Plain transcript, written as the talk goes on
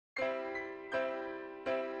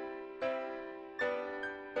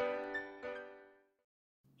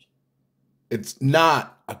It's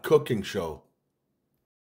not a cooking show.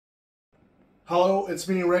 Hello, it's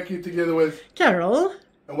me, Recky, together with Carol.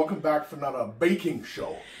 And welcome back for another baking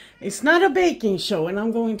show. It's not a baking show, and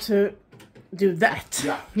I'm going to do that.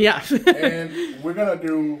 Yeah. And we're going to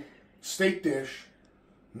do steak dish,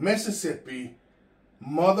 Mississippi,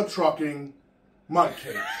 mother trucking, mud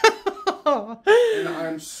cake. And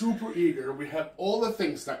I'm super eager. We have all the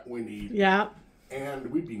things that we need. Yeah.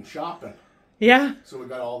 And we've been shopping. Yeah. So we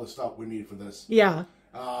got all the stuff we need for this. Yeah.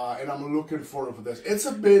 And I'm looking forward for this. It's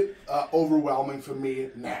a bit overwhelming for me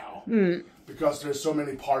now because there's so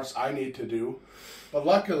many parts I need to do. But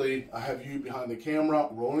luckily, I have you behind the camera,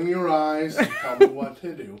 rolling your eyes, and tell me what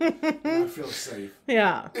to do. And I feel safe.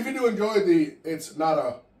 Yeah. If you do enjoy It's Not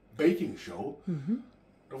a Baking Show,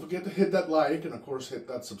 don't forget to hit that like and, of course, hit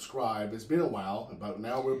that subscribe. It's been a while, but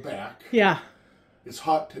now we're back. Yeah. It's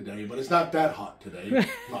hot today, but it's not that hot today.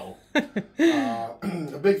 No.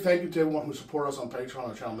 A big thank you to everyone who support us on Patreon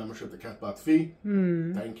and channel membership, the Catbot Fee.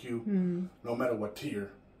 Thank you. No matter what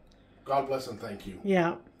tier. God bless and thank you.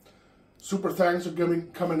 Yeah. Super thanks are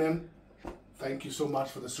coming in. Thank you so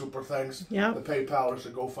much for the super thanks. Yeah. The PayPalers,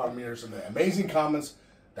 the GoFundMeers, and the amazing comments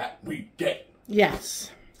that we get.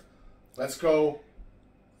 Yes. Let's go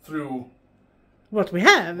through what we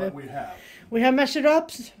have. We have measured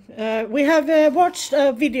up. We have watched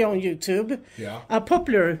a video on YouTube. Yeah. A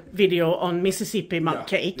popular video on Mississippi mud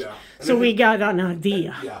cake. Yeah. So we got an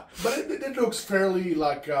idea. Yeah. But it looks fairly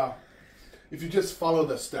like if you just follow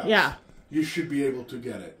the steps. Yeah. You should be able to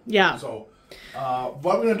get it. Yeah. So what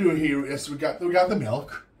we're gonna do here is we got the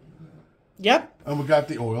milk. Yep. And we got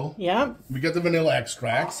the oil. Yeah. We got the vanilla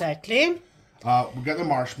extract. Exactly. We got the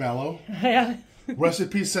marshmallow. Yeah.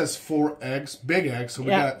 Recipe says 4 eggs, big eggs, so we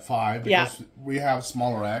got 5 because we have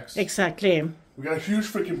smaller eggs. Exactly. We got a huge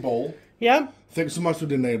freaking bowl. Yeah. Thanks so much to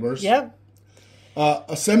the neighbors. Yeah.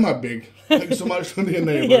 A semi-big. Thanks so much to the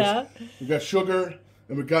neighbors. Yeah. We got sugar,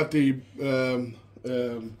 and we got the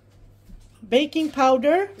baking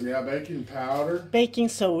powder. Yeah, baking powder. Baking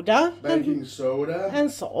soda. Baking soda.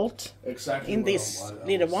 And salt. Exactly. In this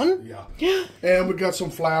little one. Yeah. And we got some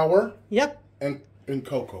flour. Yep. And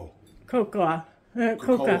cocoa. Cocoa.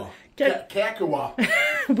 Cocoa. Cacao.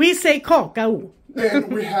 We say cacao. Then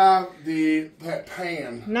we have that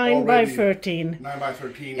pan. 9 by 13. 9 by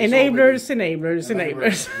 13.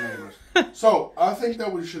 Enablers. So I think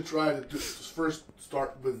that we should try to first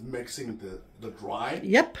start with mixing the dry.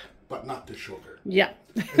 Yep. But not the sugar. Yeah.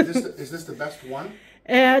 Is this the best one?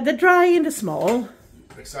 The dry and the small.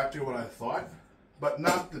 Exactly what I thought. But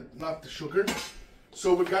not the sugar.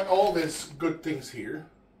 So we got all these good things here.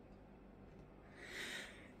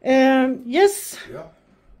 Yes. Yeah.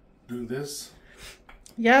 Do this.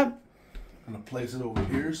 Yeah. I'm gonna place it over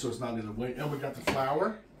here so it's not in the way. And we got the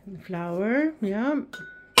flour. Flour, yeah.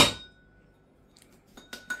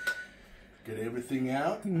 Get everything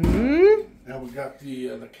out. And we got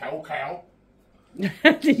the cow.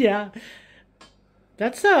 Yeah.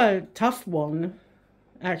 That's a tough one,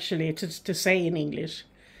 actually, to say in English.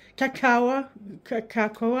 Cacao.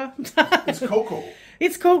 It's cocoa.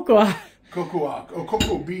 It's cocoa.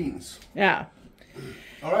 Cocoa beans. Yeah.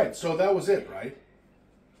 All right, so that was it, right?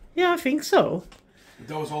 Yeah, I think so.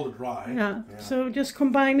 That was all the dry. Yeah. So just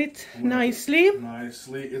combine it nicely.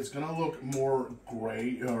 It's gonna look more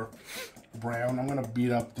gray or brown. I'm gonna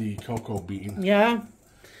beat up the cocoa bean. Yeah.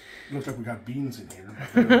 Looks like we got beans in here.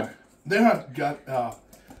 They have got.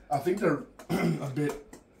 I think they're a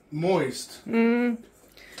bit moist. That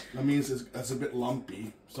means it's a bit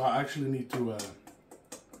lumpy. So I actually need to.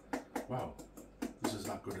 Wow, this is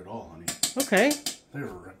not good at all, honey. Okay. They're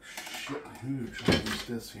shit huge. I'll use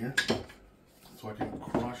this here so I can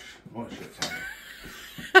crush. Oh shit! Sorry.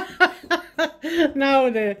 Now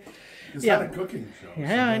It's not a cooking show.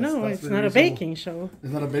 Yeah, so I know. It's not a baking show.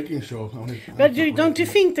 It's not a baking show. But don't you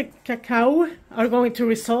think the cacao are going to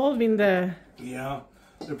resolve in the... Yeah,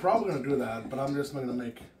 they're probably going to do that, but I'm just going to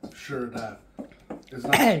make sure that it's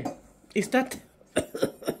not... Is that...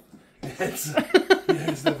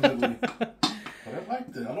 It's definitely...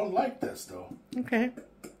 But I don't like this, though. Okay.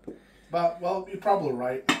 But, well, you're probably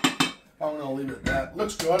right. I'm going to leave it at that.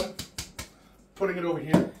 Looks good. Putting it over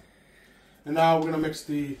here. And now we're going to mix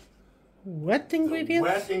the... Wet ingredients?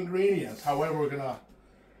 Wet ingredients. However, we're going to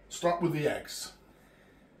start with the eggs.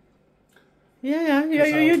 Yeah,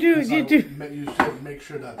 you do. You should make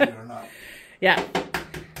sure that they are not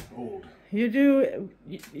old. You do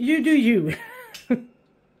you.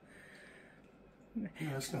 Yeah,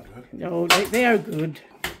 that's not good. No, they are good.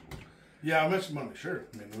 Yeah, I mentioned money, sure.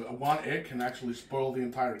 I mean, one egg can actually spoil the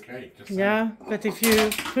entire cake. Yeah, but if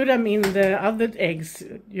you put them in the other eggs,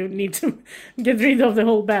 you need to get rid of the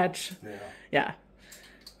whole batch. Yeah. Yeah.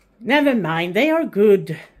 Never mind, they are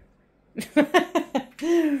good. They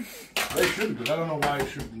should be good. I don't know why it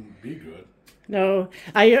shouldn't be good. No,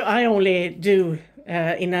 I only do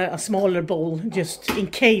in a smaller bowl just in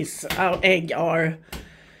case our egg are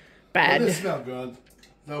bad. Well, they smell good.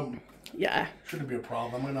 So yeah. Shouldn't be a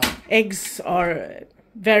problem. We're not... Eggs are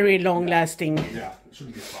very long lasting. Yeah, it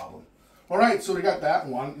shouldn't be a problem. All right, so we got that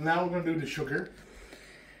one. Now we're going to do the sugar.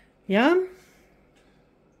 Yeah.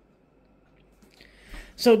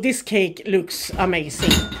 So this cake looks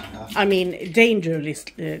amazing. Yeah. I mean, dangerous.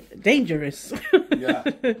 Dangerous. Yeah.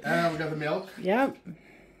 And we got the milk. Yeah.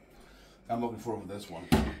 I'm looking forward to this one.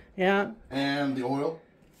 Yeah. And the oil.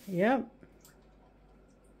 Yeah.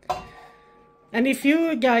 And if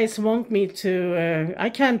you guys want me to, I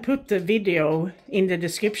can put the video in the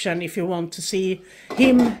description if you want to see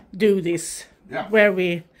him do this. Yeah. Where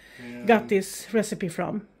we got this recipe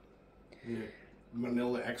from. The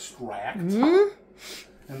vanilla extract. Mm-hmm.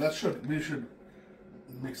 And we should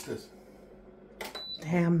mix this.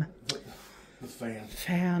 Damn. The fan.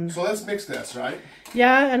 Fan. So let's mix this, right?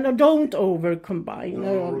 Yeah, and don't over combine.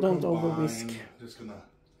 No, don't over whisk. Just gonna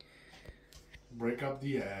break up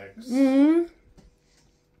the eggs. Mm-hmm.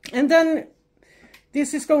 And then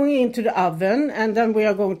this is going into the oven, and then we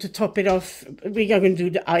are going to top it off. We are going to do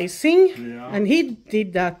the icing. Yeah. And he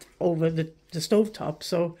did that over the stovetop,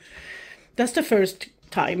 so that's the first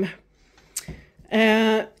time.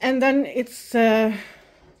 And then it's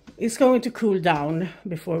going to cool down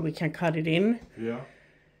before we can cut it in. Yeah.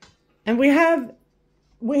 And we have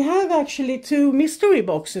actually 2 mystery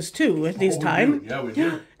boxes too this time. Yeah, we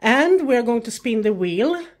do. And we're going to spin the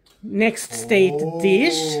wheel. Next state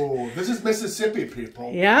dish. Oh, this is Mississippi,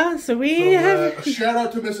 people. Yeah, so we have... a shout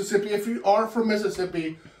out to Mississippi. If you are from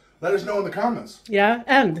Mississippi, let us know in the comments. Yeah,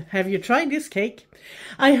 and have you tried this cake?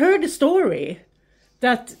 I heard a story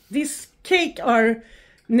that this cake are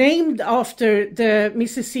named after the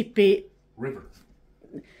Mississippi... River.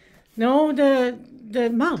 No, the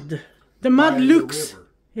mud. The mud looks... The river.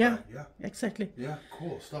 Yeah, yeah, exactly. Yeah,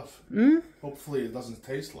 cool stuff. Mm? Hopefully it doesn't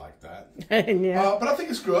taste like that. Yeah. But I think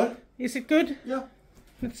it's good. Is it good? Yeah.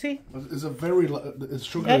 Let's see. It's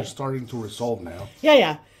sugar is starting to resolve now.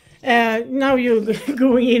 Yeah. Now you're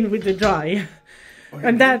going in with the dry. Oh, yeah.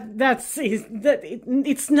 And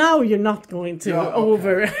it's now you're not going to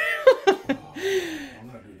over. I'm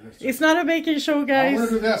gonna do this. It's not a baking show, guys. I'm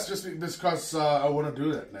gonna do this just because I want to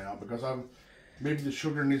do that now because maybe the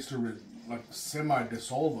sugar needs to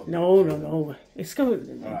semi-dissolve. No. It's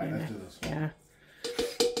going. All right, let's do this. Yeah.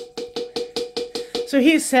 So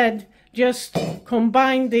he said, just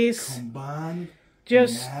combine this.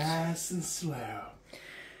 Just nice and slow.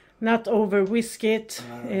 Not over whisk it.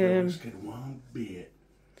 Not over whisk it one bit.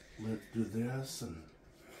 Let's do this, and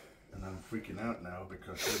I'm freaking out now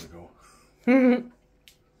because here we go.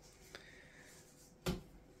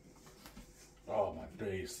 Oh my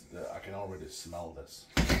days! I can already smell this.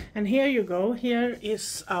 And here you go. Here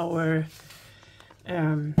is our,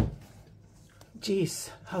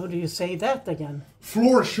 geez, how do you say that again?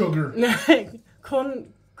 Floor sugar.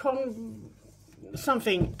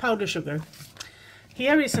 Something, powder sugar.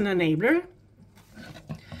 Here is an enabler.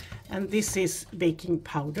 And this is baking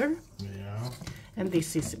powder. Yeah. And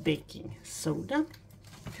this is baking soda.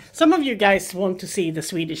 Some of you guys want to see the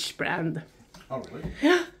Swedish brand. Oh, really?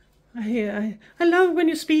 Yeah. I love when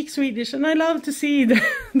you speak Swedish, and I love to see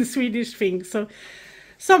the Swedish thing. So,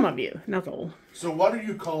 some of you, not all. So, what do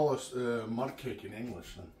you call a mud cake in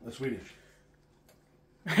English then? Swedish?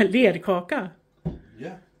 Lerkaka.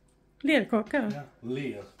 Yeah. Lerkaka. Yeah.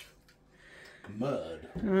 Ler. Mud.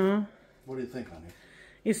 What do you think, honey?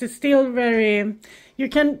 Is it still very? You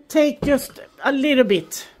can take just a little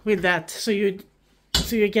bit with that, so you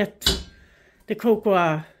get the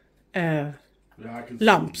cocoa. Yeah, I can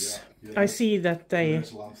lumps. See, yeah. I see that they...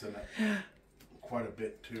 There's lumps in it. Quite a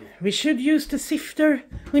bit too. We should use the sifter.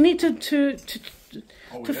 We need to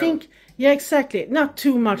think... Yeah, exactly. Not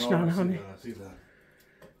too much now, honey. I see that.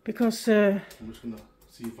 Because... I'm just going to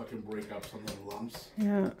see if I can break up some of the lumps.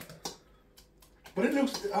 Yeah. But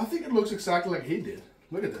I think it looks exactly like he did.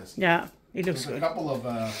 Look at this. Yeah, it looks good. A couple of...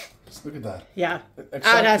 look at that. Yeah. Exactly.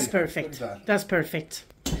 That's perfect. That. That's perfect.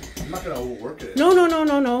 I'm not going to overwork it. No.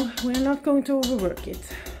 We're not going to overwork it.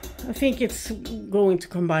 I think it's going to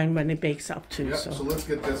combine when it bakes up too. Yeah, so let's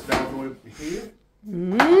get this bad boy here.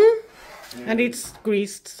 And it's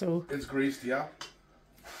greased, so... It's greased, yeah.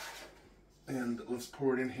 And let's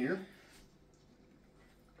pour it in here.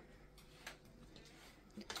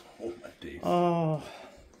 Oh, my days. Oh.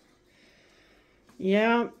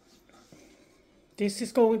 Yeah. This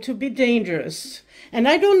is going to be dangerous. And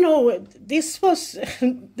I don't know, this was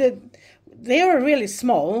they are really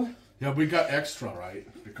small. Yeah, we got extra, right?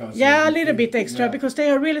 Because Yeah, a little bit extra yeah. because they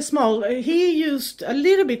are really small. He used a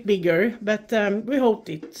little bit bigger, but we hope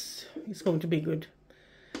it's going to be good.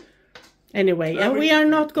 Anyway, and we are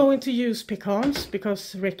not going to use pecans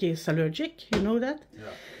because Recky is allergic. You know that. Yeah.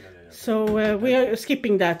 So we are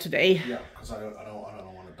skipping that today. Yeah, because I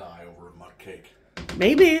don't want to die over a mud cake.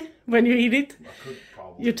 Maybe when you eat it. I could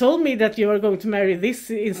probably. You told me that you are going to marry this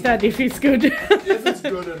instead if it's good. If it's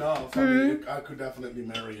good enough, I mean, I could definitely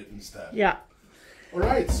marry it instead. Yeah. All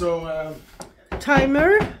right, so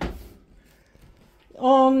Timer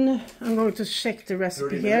on. I'm going to check the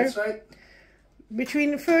recipe 30 here. minutes, right?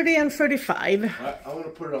 Between 30 and 35. Right, I'm going to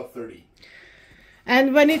put it on 30.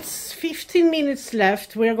 And when it's 15 minutes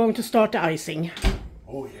left, we are going to start the icing.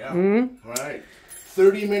 Oh, yeah. All right.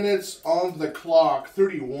 30 minutes on the clock,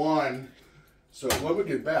 31. So when we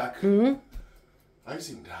get back,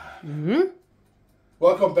 icing time.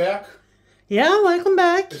 Welcome back. Yeah, welcome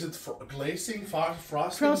back. Is it glazing,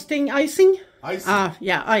 frosting? Frosting, icing? Icing.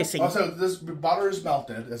 Yeah, icing. Also, this butter is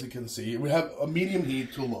melted, as you can see. We have a medium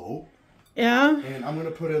heat to low. Yeah. And I'm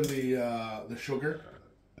gonna put in the sugar.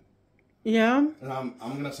 Yeah. And I'm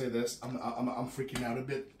gonna say this. I'm freaking out a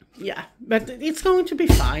bit. Yeah, but it's going to be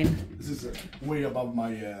fine. This is way above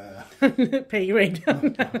my Pay grade.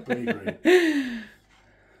 pay grade.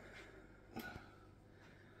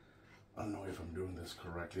 I don't know if I'm doing this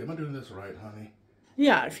correctly. Am I doing this right, honey?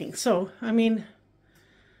 Yeah, I think so. I mean,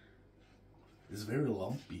 It's very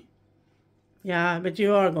lumpy. yeah, but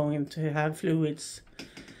you are going to have fluids.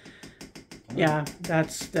 Yeah,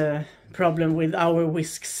 that's the problem with our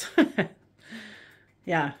whisks.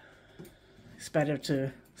 Yeah, it's better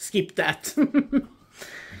to skip that. All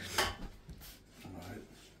right.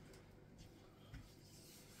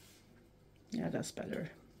 Yeah, that's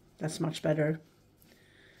better. That's much better.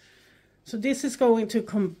 So this is going to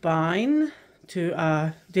combine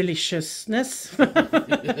to deliciousness.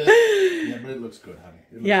 Yeah, but it looks good, honey.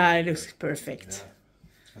 It looks perfect.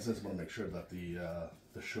 Yeah. I just want to make sure that the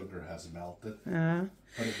sugar has melted.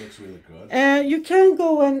 But it looks really good. You can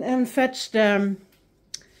go and fetch the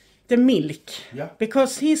milk. Yeah.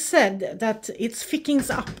 Because he said that it thickens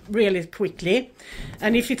up really quickly.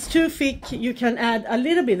 And if it's too thick, you can add a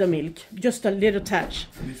little bit of milk. Just a little touch.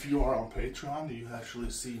 And if you are on Patreon, you actually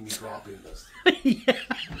see me dropping this. Yeah.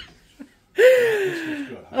 This looks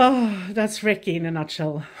good, huh? Oh, that's Recky in a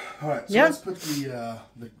nutshell. All right, so Yeah. let's put the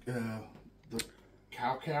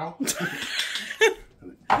cow.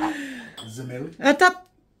 The milk.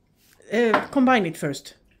 Combine it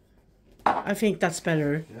first. I think that's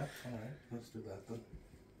better. Yeah, all right, let's do that then.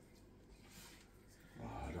 Oh,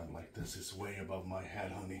 I don't like this. It's way above my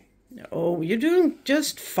head, honey. Oh, you're doing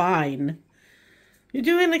just fine. You're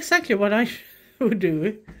doing exactly what I would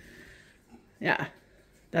do. Yeah,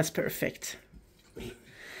 that's perfect. I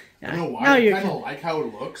don't know why. Now I you kind can- of like how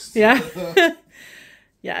it looks. Yeah.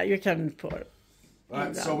 Yeah, you can pour. All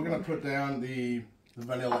right, so we're going to put down the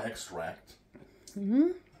vanilla extract.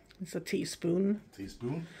 It's a teaspoon.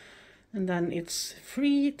 Teaspoon. And then it's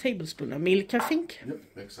 3 tablespoons of milk, I think. Yep,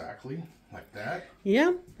 exactly. Like that.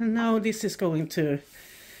 Yeah, and now this is going to...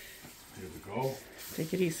 Here we go.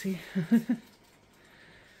 Take it easy.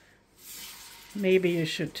 Maybe you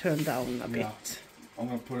should turn down a bit. I'm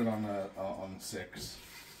going to put it on 6.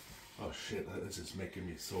 Oh shit, this is making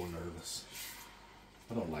me so nervous.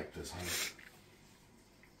 I don't like this, honey.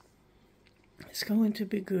 It's going to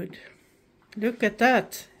be good. Look at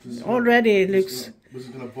that. Already it looks... This is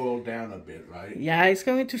going to boil down a bit, right? Yeah, it's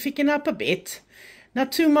going to thicken up a bit.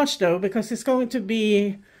 Not too much though, because it's going to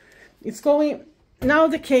be... It's going... Now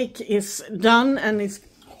the cake is done and it's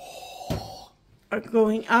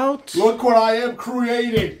going out. Look what I am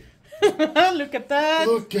creating! Look at that.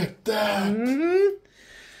 Look at that!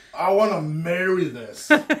 I want to marry this.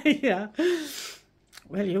 Yeah.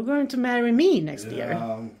 Well, you're going to marry me next year.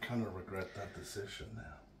 I kind of regret that decision now.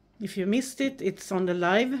 If you missed it, it's on the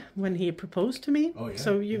live when he proposed to me. Oh, yeah,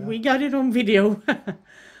 So we got it on video.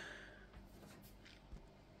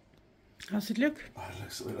 How's it look?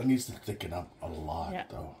 It needs to thicken up a lot,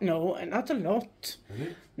 though. No, not a lot.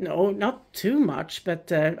 Really? No, not too much,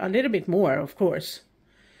 but a little bit more, of course.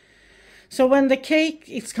 So when the cake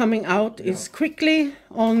is coming out, it's quickly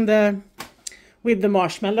on with the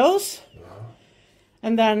marshmallows,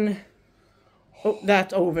 and then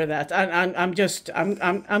that over that. I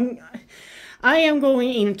am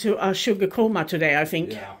going into a sugar coma today, I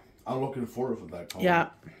think. Yeah, I'm looking forward to that coma. Yeah.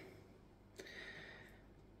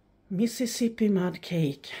 Mississippi mud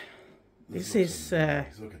cake. This is...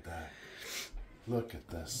 Nice. Look at that. Look at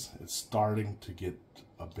this. It's starting to get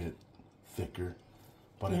a bit thicker.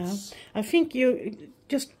 But it's... I think you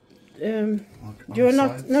just you're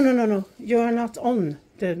not. No. You're not on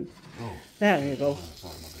the. Oh. There you go.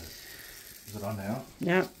 Sorry about that. Is it on now?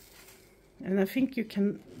 Yeah. And I think you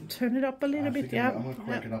can turn it up a little bit. Yeah. I'm gonna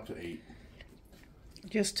crank it up to 8.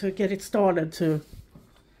 Just to get it started to.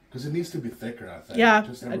 Because it needs to be thicker, I think. Yeah.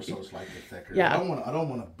 Just ever so slightly thicker. Yeah. I don't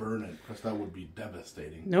want to burn it because that would be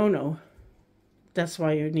devastating. No. That's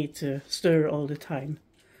why you need to stir all the time.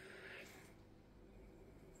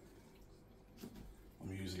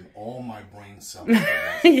 I'm using all my brain cells.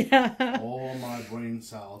 Yeah. All my brain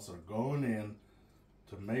cells are going in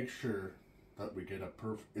to make sure that we get a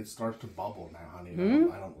perfect. It starts to bubble now, honey.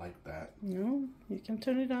 I don't like that. No, you can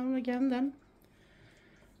turn it down again then.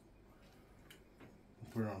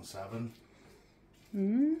 Put it on 7.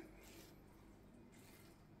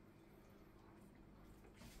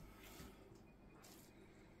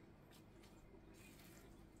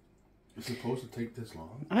 Is it supposed to take this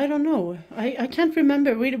long? I don't know. I can't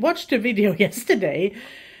remember. We watched the video yesterday,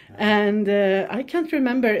 and I can't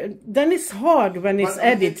remember. Then it's hard when it's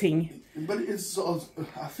editing. But it's.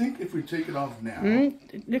 I think if we take it off now,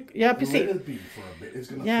 Look, yeah, let it be for a bit. It's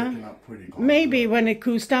gonna thicken up pretty quick. Maybe when it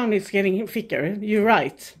cools down, it's getting thicker. You're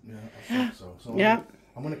right. Yeah, I think so. So yeah.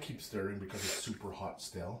 I'm gonna keep stirring because it's super hot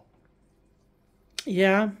still.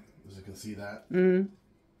 Yeah. As you can see that.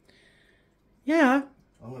 Yeah.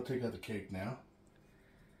 I'm gonna take out the cake now.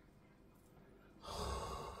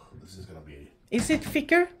 This is gonna be. Is it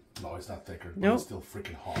thicker? No, it's not thicker. No. But it's still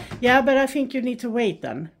freaking hot. Yeah, but I think you need to wait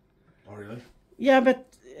then. Oh really? Yeah,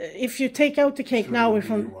 but if you take out the cake now, we're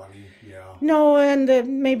from. Yeah. No, and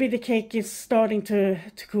maybe the cake is starting to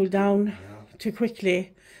cool down too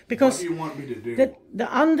quickly. Because what do you want me to do?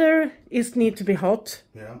 The under need to be hot,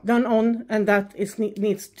 done on, and that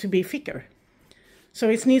needs to be thicker. So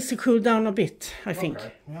it needs to cool down a bit, I think.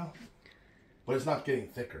 Okay, yeah. But it's not getting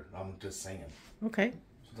thicker, I'm just saying. Okay.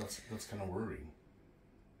 So that's kind of worrying.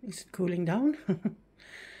 Is it cooling down?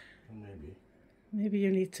 Maybe. Maybe you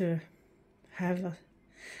need to have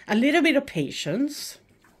a little bit of patience.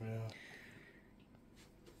 Yeah.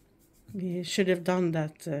 We should have done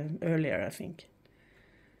that earlier, I think.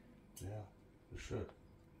 Yeah, we should.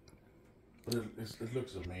 But it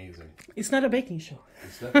looks amazing. It's not a baking show.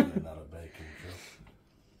 It's definitely not a baking show.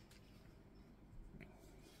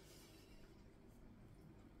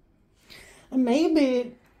 And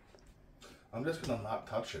maybe... I'm just going to not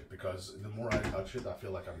touch it because the more I touch it, I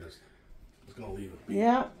feel like I'm just going to leave it be.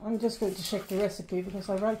 Yeah, I'm just going to check the recipe because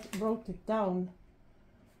I wrote it down.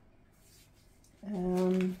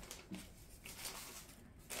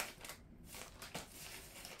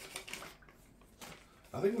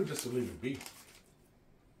 I think we just leave it be.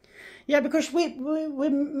 Yeah, because we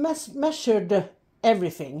measured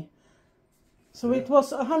everything. So it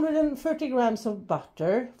was 130 grams of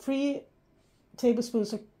butter, 3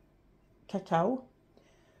 tablespoons of cacao,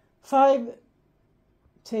 5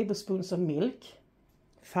 tablespoons of milk,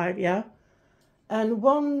 5, and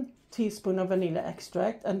 1 teaspoon of vanilla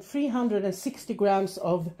extract, and 360 grams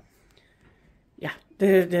of,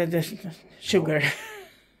 the sugar.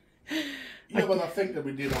 Yeah, but I think that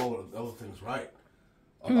we did all of the other things right.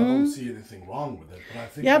 I don't see anything wrong with it, but I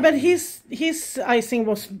think. Yeah, but his icing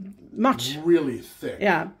was much really thick.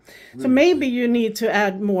 Yeah, really so maybe thick. you need to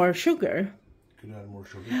add more sugar. Can you add more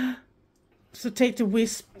sugar? So take the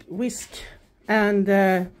whisk and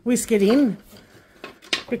whisk it in,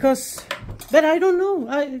 because. But I don't know.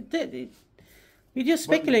 We're just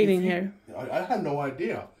speculating here. I have no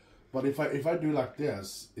idea. But if I do like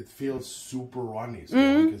this, it feels super runny. So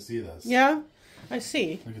you can see this. Yeah, I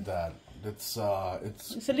see. Look at that. It's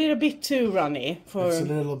a little bit too runny for. It's a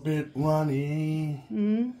little bit runny.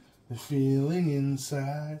 The feeling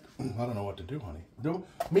inside. I don't know what to do, honey.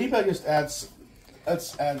 Maybe I just adds.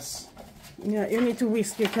 Yeah, you need to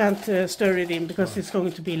whisk. You can't stir it in because it's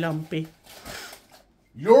going to be lumpy.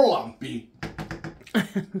 You're lumpy.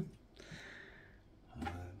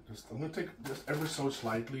 I'm gonna take just ever so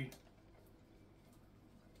slightly.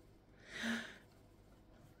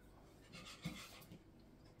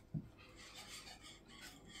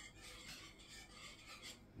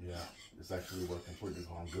 Yeah, it's actually working pretty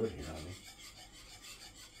darn good here, honey.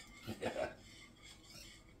 Yeah.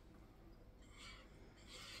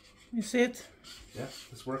 You see it? Yeah,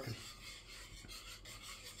 it's working.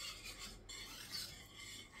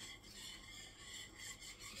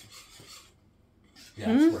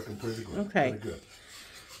 Yeah, it's working pretty good. Okay. Pretty good.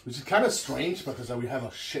 Which is kind of strange because we have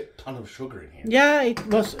a shit ton of sugar in here. Yeah, it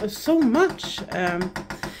was so much.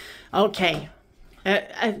 Okay.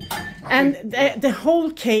 And the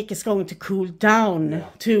whole cake is going to cool down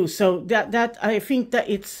too. So that I think that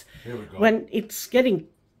it's when it's getting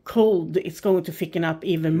cold, it's going to thicken up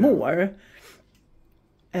even more.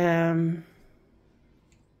 Right?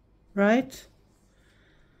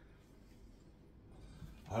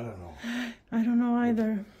 I don't know. I don't know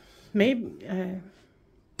either. Maybe,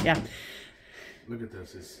 yeah. Look at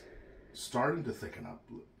this. It's starting to thicken up.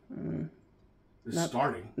 It's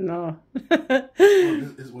starting. No.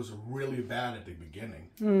 It was really bad at the beginning.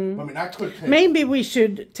 I mean, I could take... Maybe we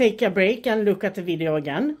should take a break and look at the video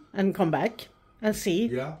again and come back and see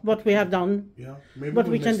what we have done. Yeah, maybe what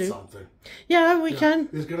we can do. Something. Yeah, we can.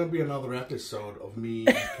 There's gonna be another episode of me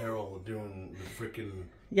and Carol doing the freaking...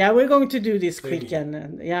 Yeah, we're going to do this quick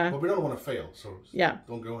and yeah. But we don't want to fail, so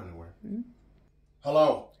don't go anywhere.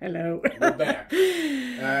 Hello. Hello. We're back.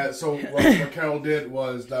 So what Carol did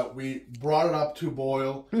was that we brought it up to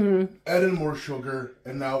boil, added more sugar,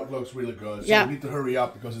 and now it looks really good. So we need to hurry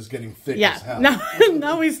up because it's getting thick as hell.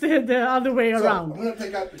 Now it's the other way around. I'm going to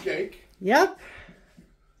take out the cake. Yep.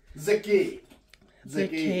 The cake. The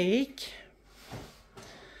cake.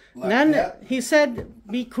 Like then that. he said,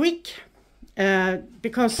 be quick,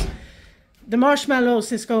 because the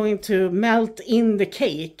marshmallows is going to melt in the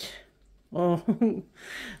cake. Oh,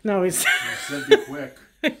 no, it's... You said be quick.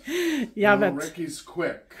 Yeah, but... Ricky's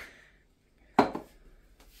quick.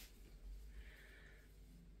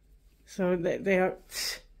 So they are...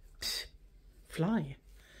 Fly.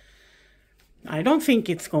 I don't think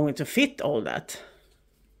it's going to fit all that.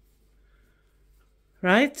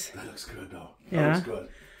 Right? That looks good, though. Yeah. That looks good.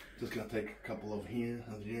 Just going to take a couple of here,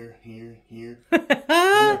 and here. There you go.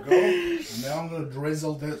 And now I'm going to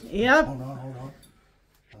drizzle this. Yep. Hold on.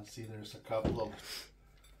 Let's see, there's a couple of...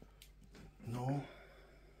 No.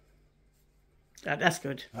 That's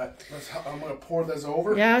good. I'm going to pour this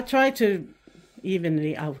over. Yeah, try to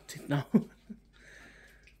evenly out it now.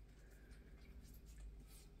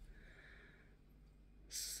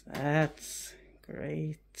 That's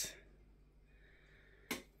great.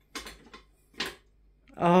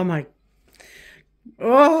 Oh my...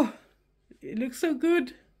 Oh! It looks so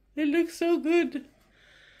good. It looks so good.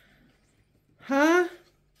 Huh?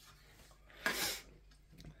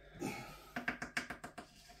 Let's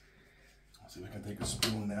see if I can take a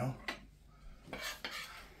spoon now.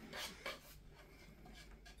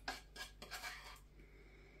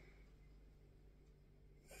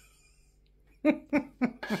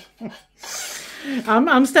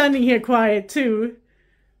 I'm standing here quiet too,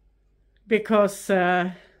 because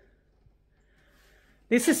this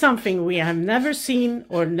is something we have never seen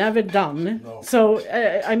or never done. No. So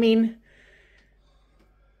I mean,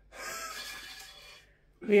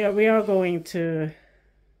 we are going to.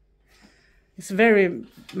 It's very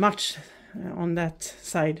much on that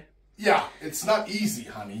side. Yeah, it's not easy,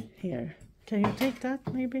 honey. Here, can you take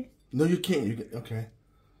that maybe? No, you can't. You can, okay.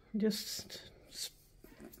 Just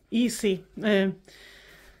easy.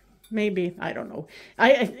 Maybe, I don't know.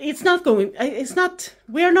 It's not going. It's not.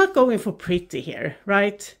 We are not going for pretty here,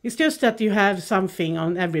 right? It's just that you have something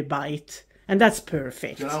on every bite, and that's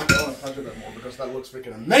perfect. You know, I don't want to touch it anymore because that looks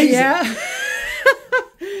freaking amazing. Yeah.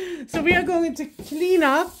 So we are going to clean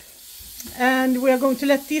up, and we are going to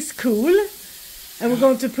let this cool, and we're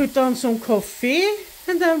going to put on some coffee,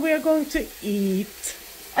 and then we are going to eat.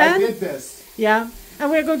 And, I did this. Yeah, and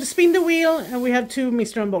we are going to spin the wheel, and we have 2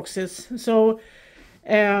 Mistron boxes. So.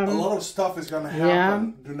 A lot of stuff is going to happen. Yeah.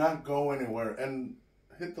 Do not go anywhere. And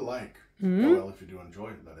hit the like. Well, if you do enjoy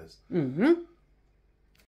it, that is.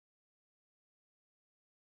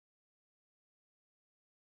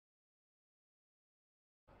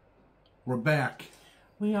 We're back.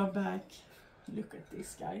 We are back. Look at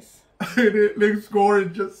this, guys. It looks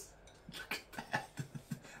gorgeous. Look at that.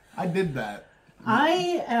 I did that.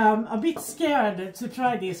 I am a bit scared to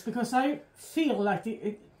try this because I feel like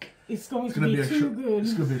it's going to be too good.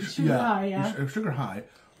 It's going to be sugar high, yeah. Sugar high.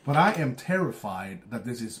 But I am terrified that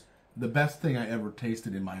this is the best thing I ever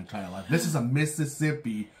tasted in my entire life. This is a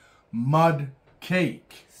Mississippi mud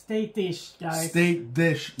cake. State dish, guys. State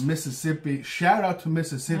dish, Mississippi. Shout out to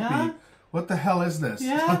Mississippi. Yeah. What the hell is this?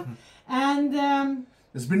 Yeah. And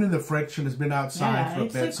it's been in the fridge and it's been outside for a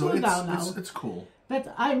bit, so it's cool.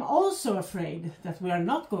 But I'm also afraid that we are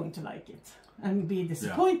not going to like it and be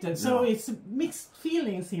disappointed. Yeah. So it's mixed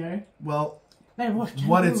feelings here. Well,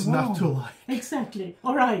 what it's not to like. Exactly.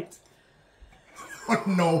 All right.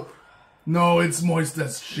 No. No, it's moist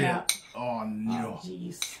as shit. Yeah. Oh, no. Oh,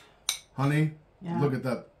 jeez. Honey, look at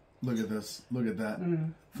that. Look at this. Look at that.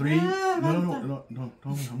 3. No, I'm not going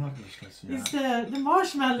to stress you. It's the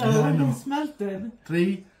marshmallow is melted.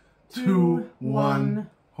 3, 2, 1.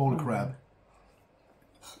 Holy crap.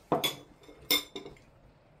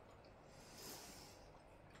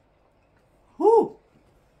 Ooh.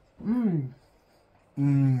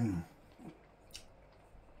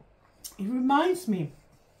 reminds me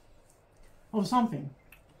of something.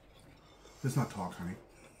 Let's not talk, honey.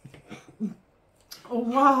 Oh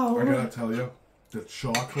wow! I gotta tell you, the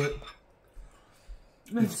chocolate.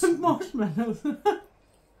 It's marshmallows.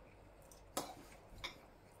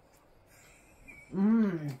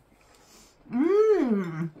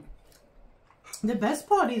 The best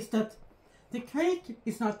part is that the cake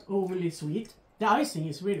is not overly sweet. The icing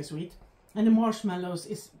is really sweet, and the marshmallows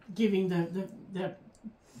is giving the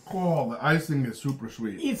Oh, the icing is super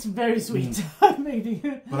sweet. It's very sweet. Maybe.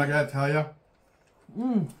 But I gotta tell you,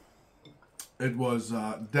 it was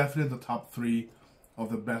definitely the top 3 of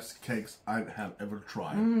the best cakes I have ever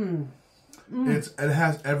tried. It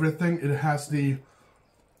has everything. It has the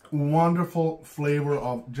wonderful flavor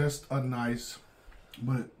of just a nice,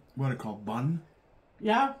 what do you call it, bun?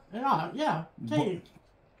 Yeah, cake.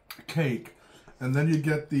 Cake, and then you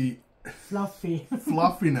get the Fluffy.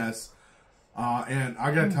 fluffiness, and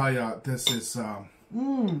I gotta tell you, this is.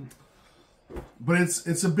 But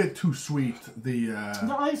it's a bit too sweet. The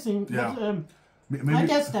icing. Yeah. But, maybe, I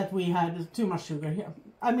guess that we had too much sugar here.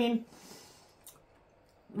 I mean,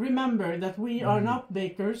 remember that we are not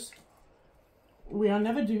bakers. We have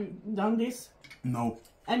never done this. No.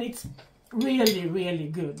 And it's really, really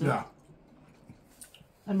good. Yeah.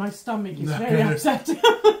 And my stomach is very upset.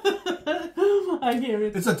 I hear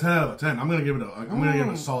it. It's a 10 out of 10. I'm gonna give it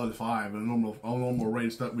a solid 5. A normal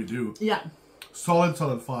rates that we do. Yeah. Solid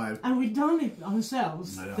 5. And we've done it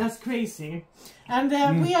ourselves. Yeah. That's crazy. And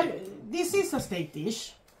this is a state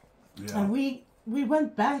dish. Yeah. And we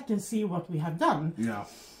went back and see what we have done. Yeah.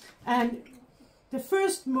 And the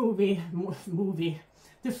first the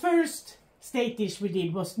first state dish we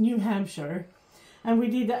did was New Hampshire. And we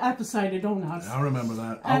did the apple cider donuts. I remember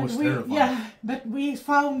that. I was terrified. Yeah, but we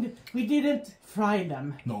didn't fry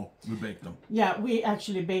them. No, we baked them. Yeah, we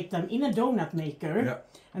actually baked them in a donut maker. Yeah.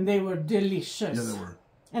 And they were delicious. Yeah, they were.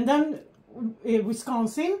 And then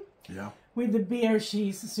Wisconsin. Yeah. With the beer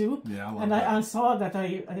cheese soup. Yeah, I love and that. I saw that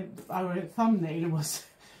our thumbnail was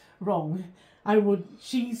wrong.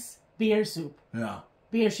 Beer soup. Yeah.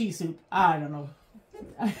 Beer cheese soup. I don't know.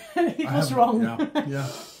 It was wrong. Yeah. Yeah.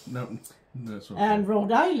 No. That's okay. And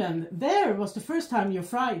Rhode Island, there was the first time you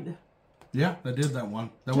fried. Yeah, I did that one.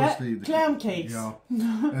 That was the clam cakes. Yeah.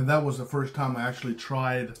 And that was the first time I actually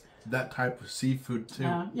tried that type of seafood too.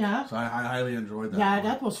 Yeah. So I highly enjoyed that. Yeah, one.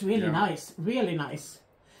 that was really nice. Really nice.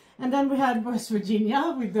 And then we had West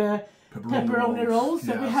Virginia with the pepperoni rolls.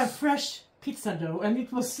 Yes. And we had fresh pizza dough. And it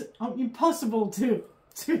was impossible to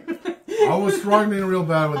I was struggling real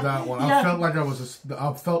bad with that one. Yeah. I felt like I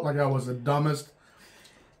was the dumbest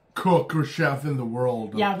cook or chef in the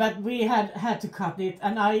world. Yeah, but we had to cut it,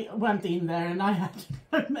 and I went in there, and I had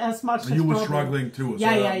as much as you were problem. struggling too.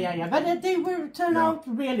 Yeah. But they turned out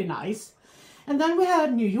really nice. And then we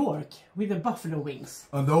had New York with the buffalo wings.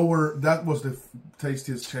 And that was the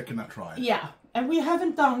tastiest chicken I tried. Yeah, and we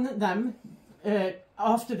haven't done them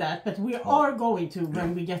after that, but we are going to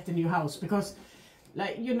when we get the new house, because,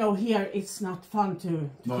 like, here it's not fun to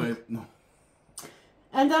cook. No.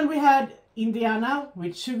 And then we had Indiana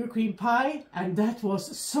with sugar cream pie, and that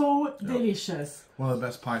was so delicious. One of the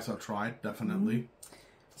best pies I've tried, definitely.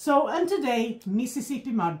 So, and today,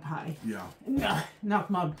 Mississippi mud pie. Yeah. No, not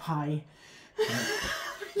mud pie. I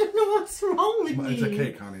don't know what's wrong with me. It's a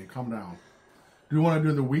cake, honey. Calm down. Do you want to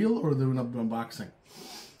do the wheel or the unboxing?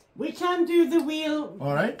 We can do the wheel.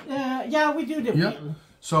 All right. Yeah, we do the wheel.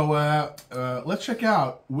 So let's check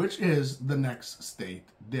out which is the next state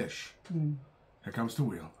dish. Here comes the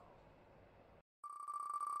wheel.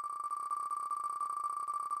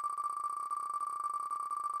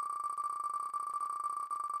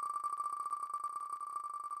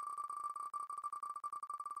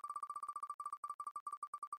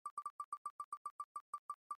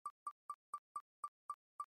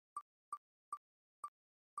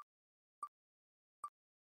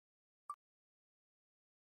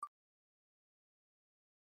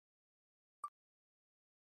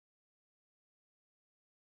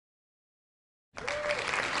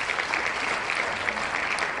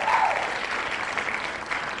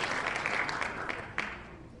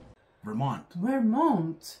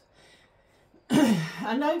 Vermont.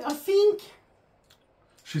 And I think...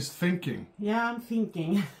 She's thinking. Yeah, I'm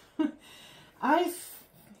thinking. I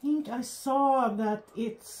think I saw that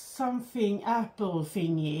it's something apple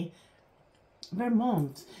thingy.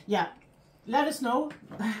 Vermont. Yeah. Let us know.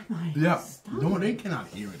 No, they cannot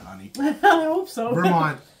hear it, honey. I hope so.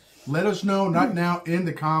 Vermont. Let us know right now in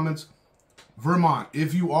the comments. Vermont.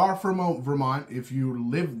 If you are from Vermont, if you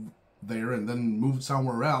live there and then moved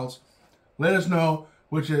somewhere else, let us know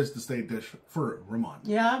which is the state dish for Vermont.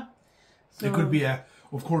 Yeah. So, it could be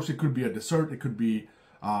Of course, it could be a dessert. It could be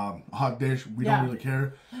a hot dish. We don't really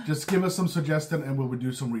care. Just give us some suggestion and we'll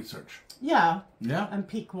do some research. Yeah. Yeah. And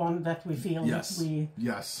pick one that we feel we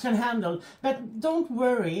yes. can handle. But don't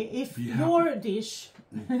worry, if your dish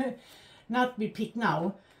not be picked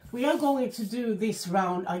now, we are going to do this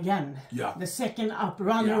round again. Yeah. The second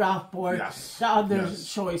runner-up or the other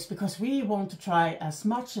choice, because we want to try as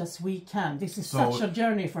much as we can. This is such a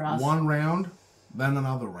journey for us. One round, then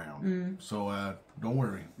another round. So don't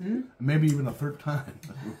worry. Maybe even a third time.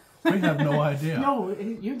 We have no idea. No,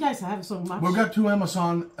 you guys have so much. We've got 2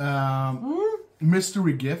 Amazon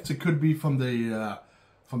mystery gifts. It could be from the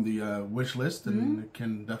wish list, and it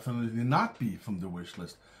can definitely not be from the wish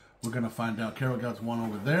list. We're going to find out. Carol got one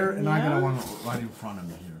over there, and I got one right in front of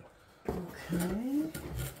me here. Okay.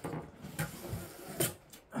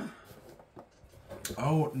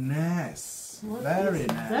 Oh, nice. What Very is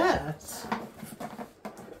nice. That?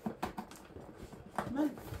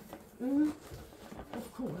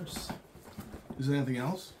 Of course. Is there anything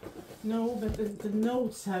else? No, but the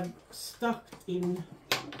notes have stuck in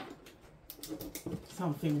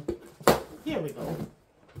something. Here we go.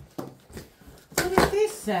 What is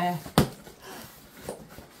this?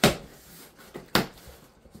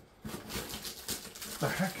 What the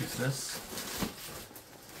heck is this?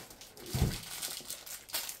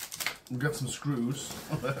 We've got some screws.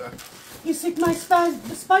 Is it my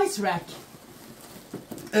spice rack?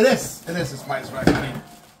 It is. It is a spice rack. I mean,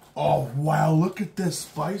 oh, wow. Look at this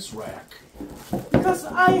spice rack. Because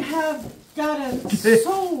I have gotten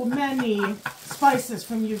so many spices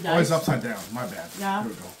from you guys. Oh, it's upside down. My bad. Yeah.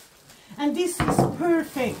 Here we go. And this is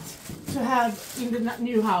perfect to have in the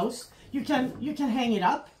new house. You can hang it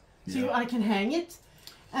up, so I can hang it,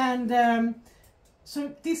 and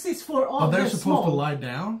so this is for all the small. They're supposed to lie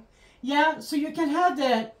down. Yeah, so you can have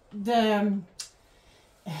the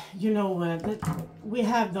we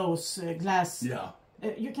have those glass. Yeah.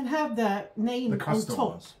 You can have the name on top.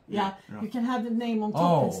 Ones. Yeah, you can have the name on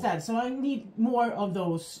top instead. So I need more of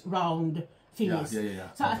those round thingies.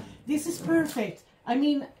 Yeah. So this is perfect. I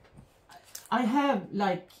mean, I have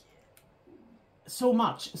like so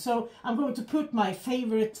much. So I'm going to put my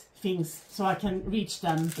favorite things so I can reach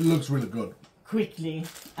them. It looks really good. Quickly.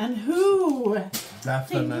 And who?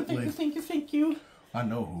 Definitely. Thank you. I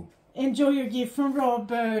know who. Enjoy your gift from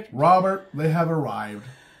Robert. Robert, they have arrived.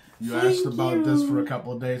 You Thank asked about you. this for a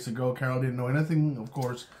couple of days ago. Carol didn't know anything, of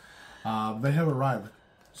course. They have arrived.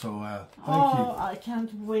 So, thank you. I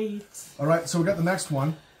can't wait. All right, so we got the next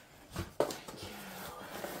one.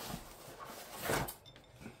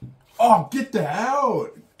 Oh, get that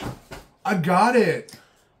out! I got it!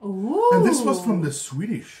 Ooh. And this was from the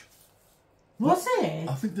Swedish. Was it?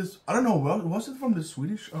 I think this, I don't know, was it from the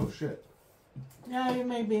Swedish? Oh, shit. Yeah, you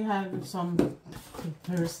maybe have some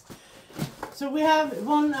pictures. So we have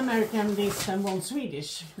one American list and one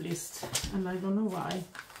Swedish list. And I don't know why.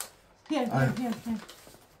 Here.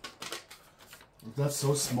 That's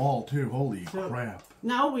so small, too. Holy crap.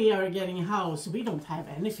 Now we are getting a house. We don't have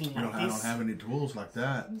anything like I this. don't have any tools like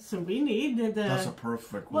that. So we need the... That's a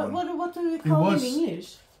perfect one. What do we call it in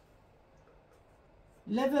English?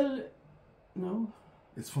 Level... No?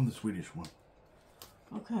 It's from the Swedish one.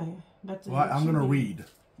 Okay. But Well, I'm going to read.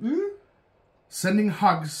 Sending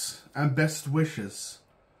hugs and best wishes.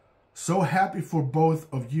 So happy for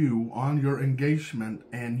both of you on your engagement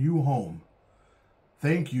and new home.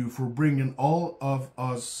 Thank you for bringing all of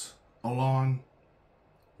us along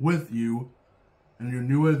with you and your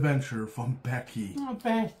new adventure from Becky. Oh,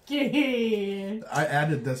 Becky! I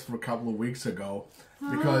added this for a couple of weeks ago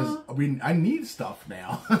because I need stuff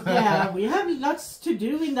now. Yeah, we have lots to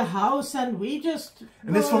do in the house and we just...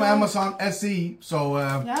 And it's from Amazon SE, so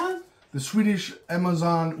yeah. The Swedish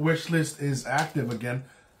Amazon wish list is active again.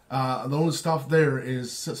 The only stuff there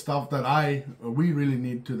is stuff that we really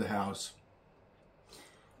need to the house.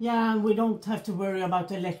 Yeah, we don't have to worry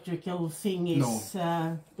about electrical thingies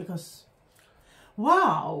because...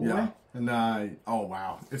 Wow! Yeah, and oh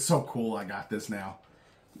wow, it's so cool! I got this now.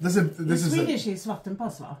 This is Swedish is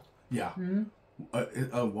vattenpass, va? Yeah,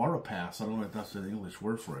 a water pass. I don't know if that's the English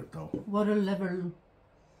word for it though. Water level.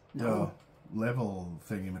 No. Level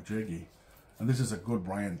thingy-majiggy, and this is a good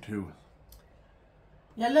brand too.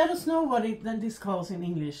 Yeah, let us know what this calls in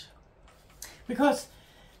English, because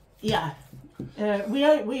we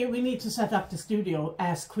need to set up the studio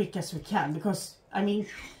as quick as we can, because I mean,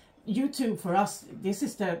 YouTube for us, this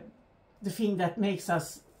is the thing that makes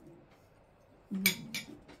us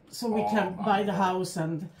so we can buy the house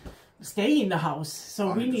and stay in the house.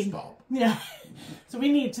 So we need so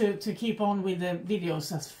we need to keep on with the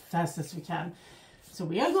videos as fast as we can. So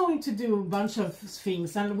we are going to do a bunch of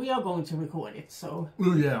things, and we are going to record it. So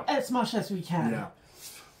yeah, as much as we can. Yeah,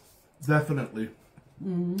 definitely.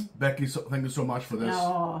 Becky, thank you so much for this.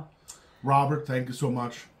 Oh. Robert, thank you so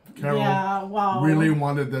much. Carol, yeah, wow. really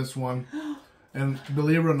wanted this one. And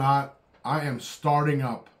believe it or not, I am starting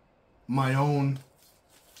up my own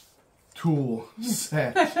tool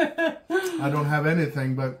set. I don't have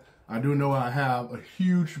anything, but I do know I have a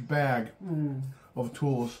huge bag of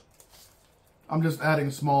tools. I'm just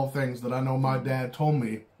adding small things that I know my dad told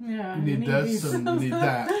me. Yeah, you need this and you need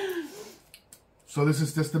that. So this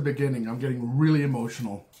is just the beginning. I'm getting really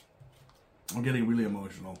emotional.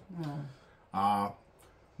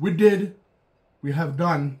 We have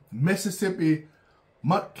done Mississippi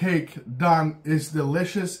mud cake done. It's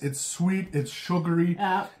delicious. It's sweet. It's sugary.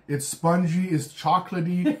 Yeah. It's spongy. It's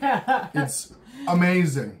chocolatey. It's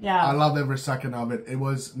amazing. Yeah. I love every second of it. It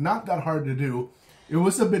was not that hard to do. It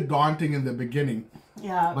was a bit daunting in the beginning.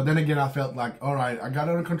 Yeah. But then again, I felt like, all right, I got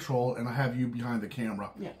it under control, and I have you behind the camera.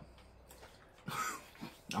 Yeah.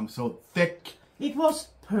 I'm so thick. It was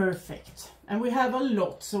perfect. And we have a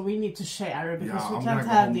lot, so we need to share because we I'm can't gonna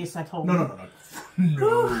have home. this at home. No.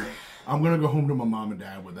 No. I'm going to go home to my mom and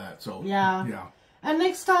dad with that. So Yeah. And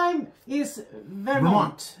next time is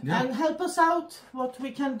Vermont. Yeah. And help us out what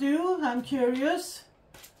we can do. I'm curious.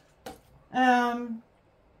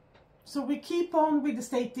 So we keep on with the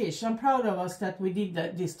state dish. I'm proud of us that we did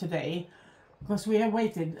this today. Because we have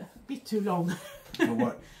waited a bit too long. For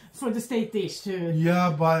what? For the state dish to...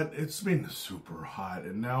 Yeah, but it's been super hot.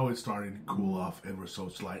 And now it's starting to cool off ever so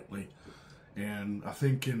slightly. And I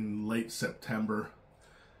think in late September,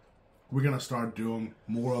 we're going to start doing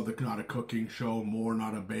more of the not a cooking show, more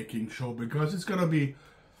not a baking show, because it's going to be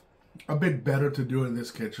a bit better to do in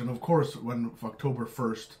this kitchen. Of course, when October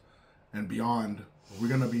 1st and beyond, we're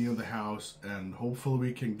going to be in the house, and hopefully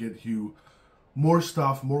we can get you more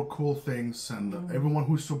stuff, more cool things, and everyone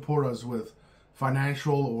who support us with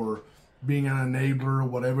financial or being an enabler or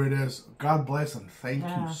whatever it is, God bless and thank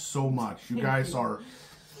you so much. You guys are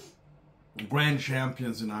grand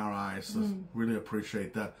champions in our eyes. Really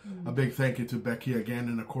appreciate that. A big thank you to Becky again,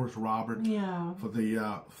 and of course Robert for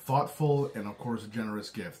the thoughtful and of course generous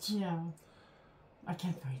gifts. Yeah, I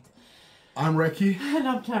can't wait. I'm Recky. And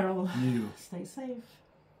I'm Carol. You. Stay safe.